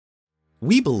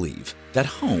We believe that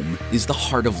home is the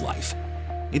heart of life.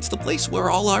 It's the place where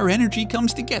all our energy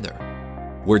comes together,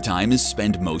 where time is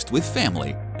spent most with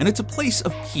family, and it's a place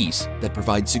of peace that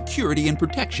provides security and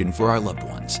protection for our loved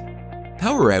ones.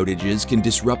 Power outages can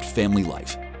disrupt family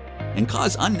life and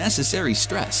cause unnecessary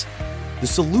stress. The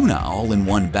Soluna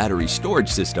all-in-one battery storage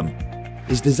system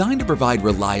is designed to provide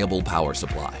reliable power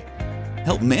supply,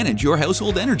 help manage your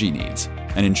household energy needs,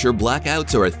 and ensure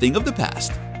blackouts are a thing of the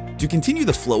past to continue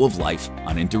the flow of life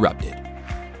uninterrupted.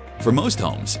 For most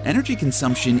homes, energy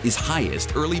consumption is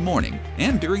highest early morning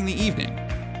and during the evening.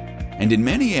 And in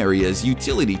many areas,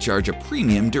 utilities charge a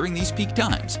premium during these peak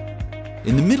times.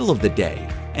 In the middle of the day,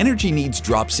 energy needs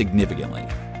drop significantly.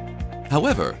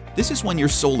 However, this is when your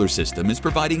solar system is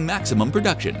providing maximum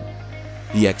production.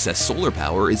 The excess solar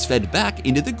power is fed back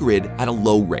into the grid at a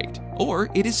low rate, or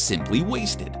it is simply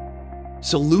wasted.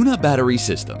 Soluna battery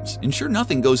systems ensure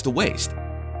nothing goes to waste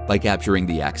by capturing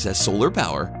the excess solar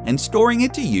power and storing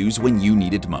it to use when you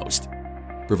need it most,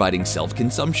 providing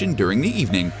self-consumption during the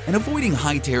evening and avoiding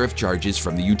high tariff charges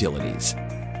from the utilities.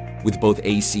 With both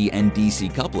AC and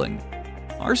DC coupling,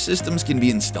 our systems can be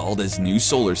installed as new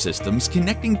solar systems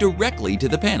connecting directly to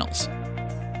the panels,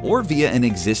 or via an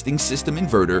existing system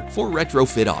inverter for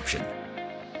retrofit option.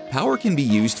 Power can be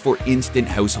used for instant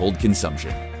household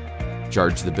consumption,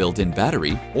 charge the built-in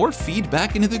battery, or feed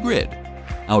back into the grid.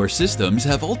 Our systems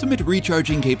have ultimate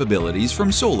recharging capabilities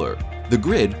from solar, the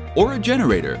grid, or a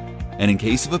generator, and in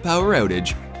case of a power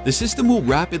outage, the system will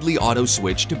rapidly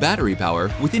auto-switch to battery power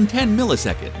within 10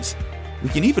 milliseconds. We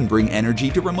can even bring energy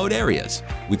to remote areas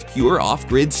with pure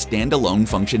off-grid standalone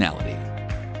functionality.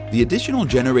 The additional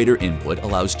generator input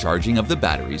allows charging of the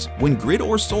batteries when grid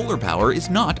or solar power is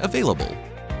not available.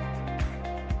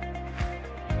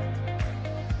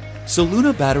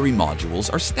 Soluna battery modules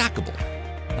are stackable,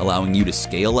 allowing you to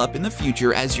scale up in the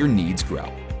future as your needs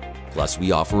grow. Plus,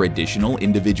 we offer additional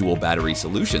individual battery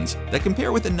solutions that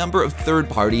compare with a number of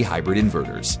third-party hybrid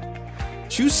inverters.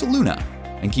 Choose Soluna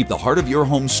and keep the heart of your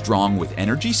home strong with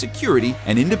energy security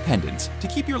and independence to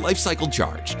keep your life cycle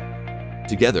charged.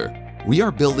 Together, we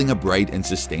are building a bright and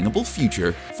sustainable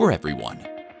future for everyone.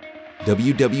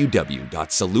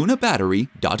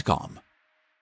 www.solunabattery.com